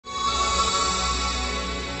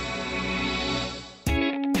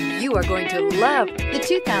You are going to love the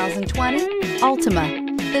 2020 Altima.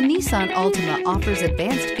 The Nissan Altima offers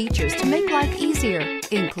advanced features to make life easier,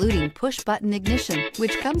 including push-button ignition,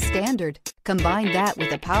 which comes standard. Combine that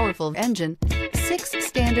with a powerful engine, 6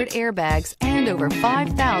 standard airbags, and over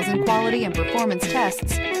 5,000 quality and performance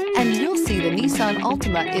tests, and you'll see the Nissan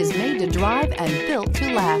Altima is made to drive and built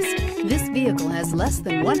to last. This vehicle has less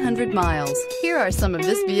than 100 miles. Here are some of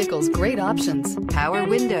this vehicle's great options: power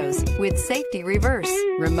windows with safety reverse,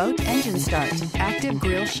 remote engine start, active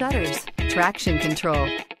grille shutters, traction control,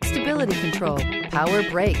 stability control, power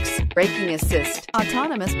brakes, braking assist,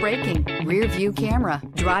 autonomous braking, rear view camera,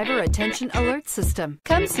 driver attention alert system.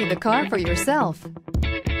 Come see the car for yourself.